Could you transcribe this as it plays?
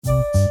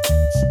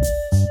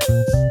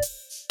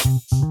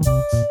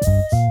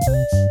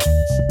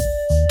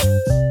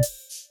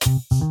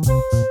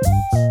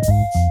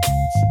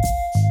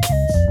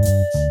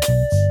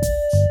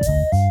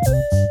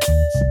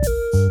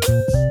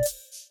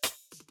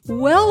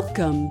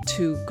Welcome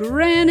to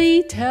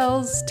Granny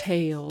Tells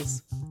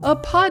Tales, a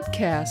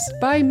podcast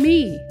by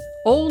me,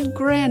 Old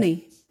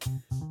Granny.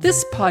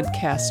 This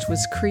podcast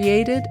was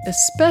created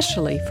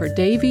especially for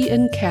Davy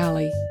and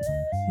Callie,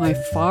 my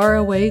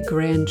faraway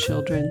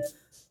grandchildren,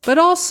 but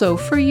also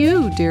for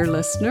you, dear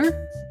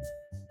listener.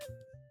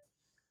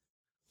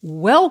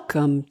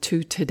 Welcome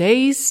to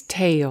today's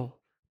tale,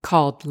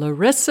 called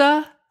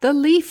Larissa the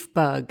Leaf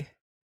Bug.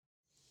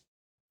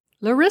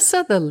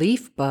 Larissa the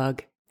Leaf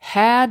Bug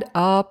had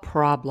a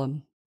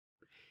problem.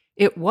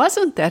 It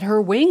wasn't that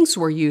her wings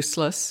were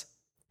useless,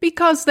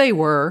 because they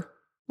were,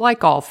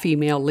 like all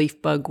female leaf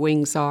bug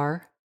wings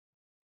are.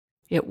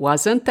 It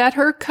wasn't that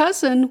her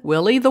cousin,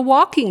 Willie the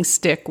Walking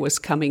Stick, was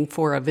coming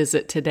for a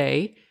visit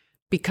today,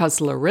 because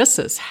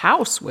Larissa's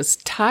house was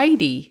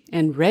tidy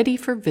and ready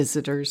for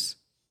visitors.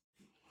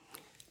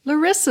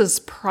 Larissa's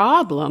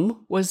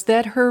problem was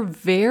that her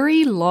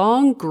very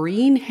long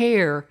green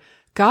hair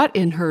got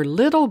in her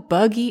little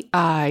buggy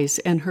eyes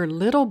and her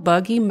little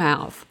buggy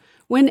mouth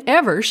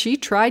whenever she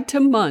tried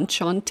to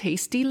munch on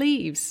tasty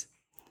leaves.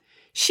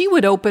 She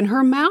would open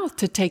her mouth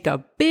to take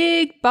a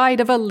big bite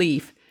of a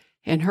leaf,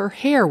 and her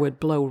hair would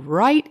blow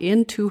right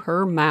into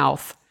her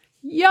mouth.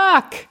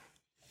 Yuck!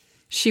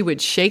 She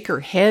would shake her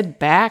head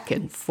back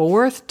and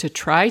forth to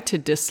try to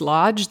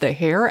dislodge the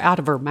hair out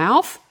of her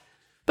mouth,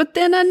 but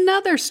then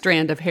another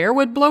strand of hair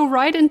would blow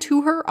right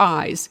into her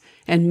eyes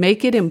and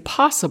make it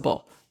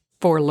impossible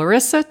for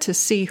Larissa to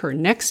see her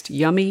next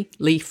yummy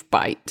leaf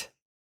bite.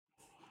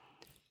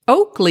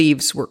 Oak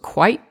leaves were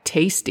quite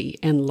tasty,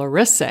 and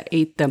Larissa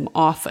ate them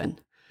often,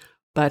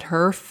 but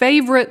her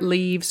favorite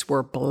leaves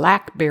were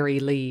blackberry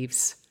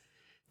leaves.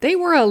 They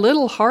were a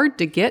little hard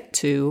to get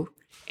to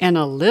and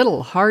a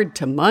little hard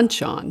to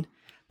munch on,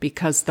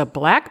 because the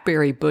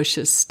blackberry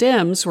bush's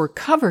stems were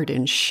covered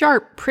in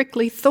sharp,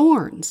 prickly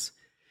thorns.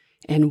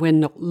 And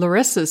when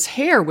Larissa's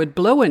hair would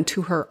blow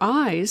into her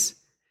eyes,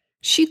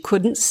 she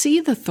couldn't see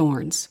the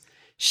thorns.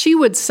 She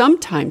would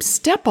sometimes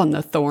step on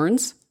the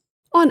thorns,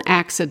 on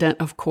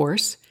accident, of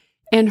course,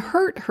 and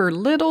hurt her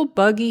little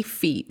buggy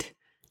feet.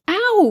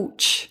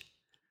 Ouch!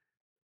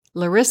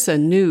 Larissa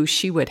knew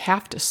she would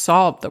have to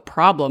solve the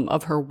problem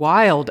of her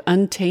wild,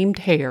 untamed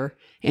hair,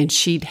 and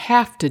she'd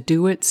have to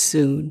do it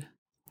soon.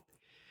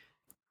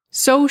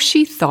 So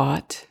she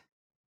thought,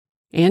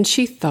 and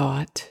she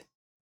thought,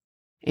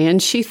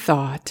 and she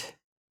thought.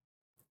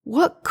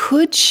 What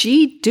could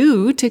she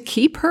do to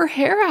keep her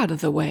hair out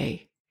of the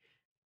way?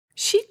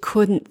 She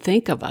couldn't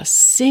think of a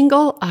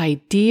single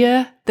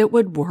idea that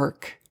would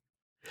work.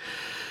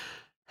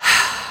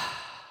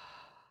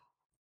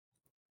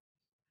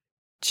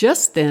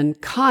 Just then,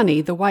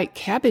 Connie the white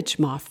cabbage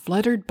moth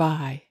fluttered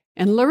by,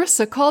 and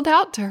Larissa called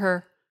out to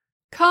her,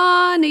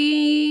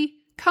 "Connie,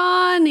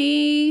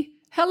 Connie,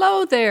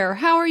 hello there,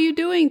 how are you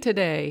doing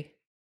today?"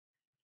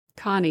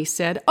 Connie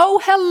said,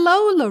 "Oh,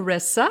 hello,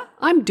 Larissa.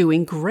 I'm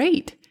doing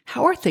great.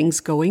 How are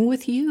things going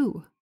with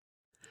you?"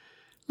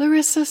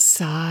 Larissa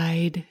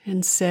sighed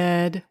and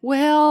said,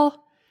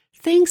 "Well,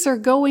 things are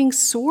going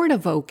sort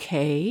of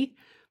okay,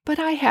 but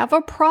I have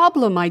a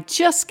problem I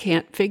just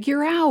can't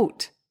figure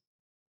out."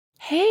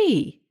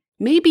 "Hey,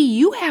 maybe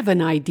you have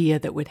an idea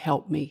that would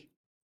help me."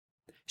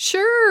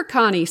 "Sure,"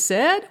 Connie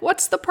said.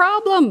 "What's the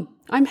problem?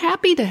 I'm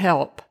happy to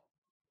help."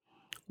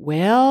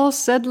 "Well,"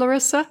 said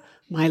Larissa,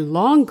 "my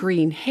long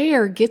green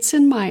hair gets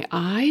in my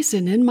eyes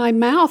and in my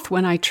mouth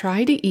when I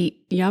try to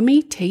eat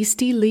yummy,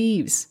 tasty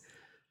leaves.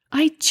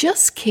 I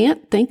just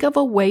can't think of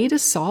a way to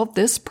solve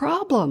this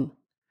problem."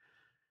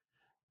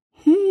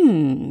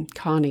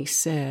 Connie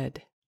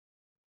said.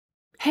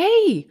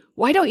 "Hey,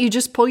 why don't you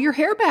just pull your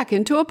hair back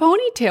into a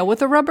ponytail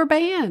with a rubber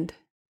band?"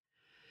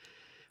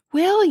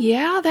 "Well,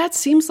 yeah, that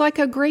seems like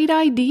a great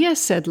idea,"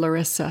 said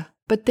Larissa.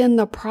 "But then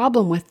the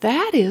problem with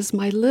that is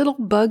my little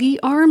buggy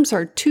arms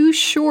are too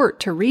short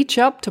to reach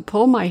up to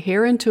pull my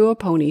hair into a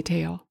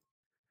ponytail."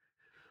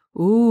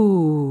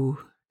 "Ooh,"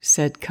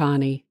 said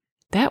Connie,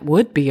 "that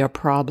would be a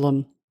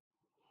problem."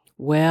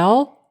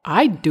 "Well,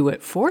 I'd do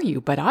it for you,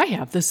 but I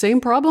have the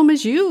same problem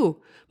as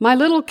you. My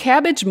little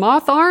cabbage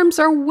moth arms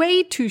are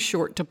way too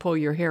short to pull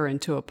your hair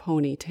into a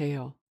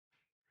ponytail."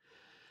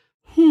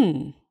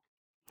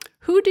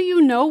 Who do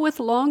you know with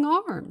long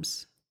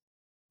arms?"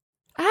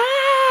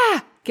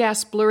 "Ah!"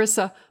 gasped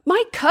Larissa.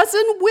 "My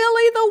cousin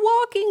Willie the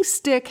Walking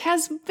Stick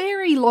has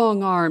very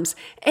long arms,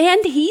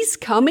 and he's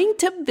coming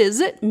to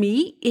visit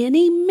me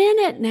any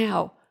minute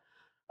now.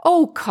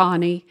 Oh,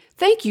 Connie,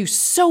 thank you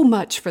so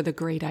much for the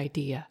great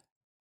idea."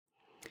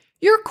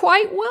 "You're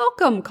quite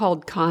welcome,"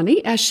 called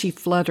Connie as she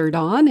fluttered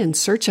on in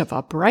search of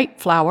a bright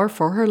flower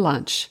for her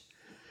lunch.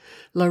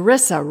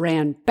 Larissa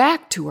ran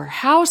back to her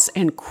house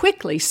and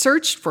quickly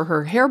searched for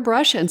her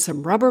hairbrush and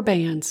some rubber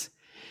bands.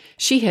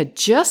 She had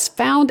just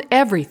found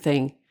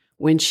everything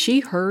when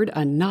she heard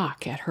a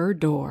knock at her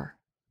door.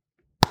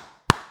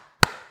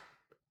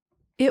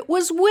 It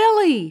was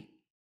Willie.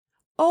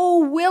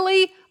 "Oh,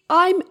 Willie,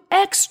 I'm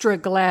extra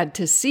glad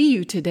to see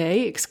you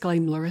today,"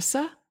 exclaimed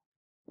Larissa.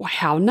 "Why,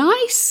 how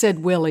nice," said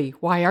Willie.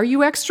 "Why are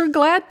you extra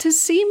glad to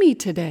see me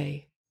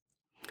today?"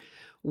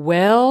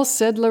 "Well,"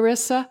 said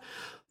Larissa,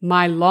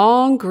 "my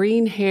long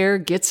green hair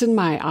gets in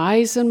my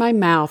eyes and my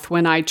mouth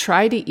when I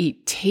try to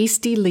eat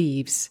tasty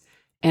leaves.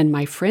 And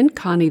my friend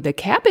Connie the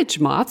cabbage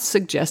moth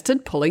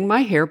suggested pulling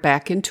my hair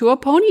back into a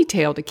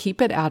ponytail to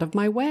keep it out of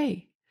my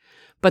way.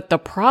 But the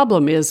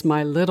problem is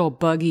my little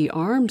buggy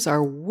arms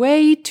are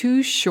way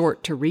too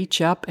short to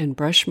reach up and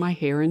brush my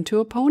hair into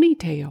a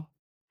ponytail."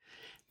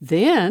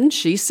 Then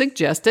she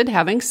suggested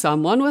having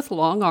someone with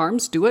long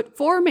arms do it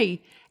for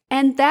me,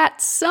 and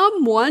that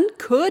someone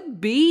could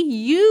be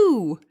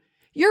you.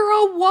 You're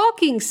a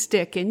walking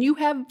stick and you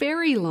have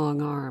very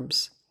long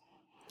arms.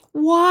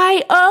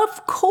 "Why,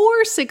 of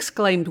course,"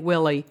 exclaimed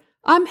Willie.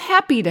 "I'm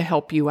happy to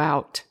help you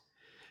out."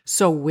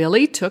 So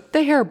Willie took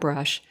the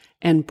hairbrush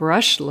and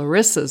brushed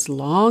Larissa's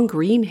long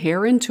green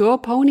hair into a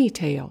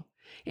ponytail,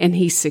 and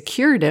he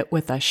secured it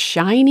with a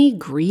shiny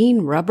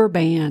green rubber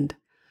band.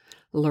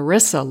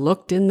 Larissa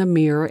looked in the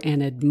mirror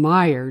and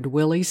admired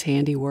Willie's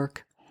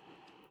handiwork.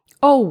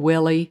 "Oh,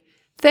 Willie,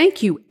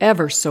 thank you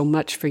ever so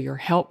much for your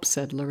help,"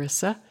 said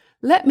Larissa.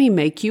 "Let me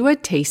make you a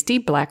tasty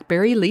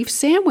blackberry leaf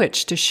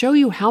sandwich to show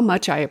you how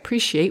much I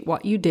appreciate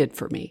what you did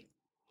for me."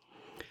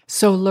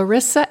 So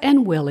Larissa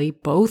and Willie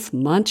both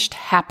munched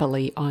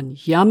happily on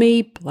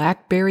yummy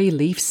blackberry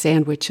leaf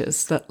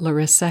sandwiches that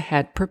Larissa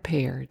had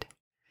prepared.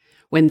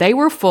 When they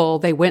were full,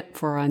 they went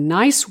for a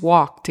nice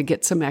walk to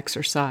get some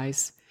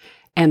exercise,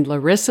 and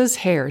Larissa's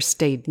hair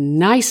stayed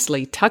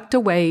nicely tucked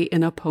away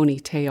in a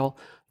ponytail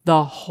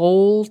the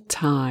whole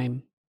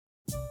time.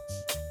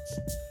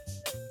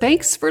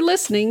 Thanks for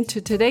listening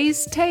to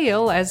today's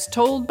tale as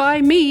told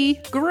by me,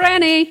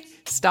 Granny.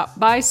 Stop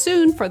by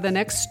soon for the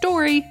next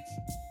story.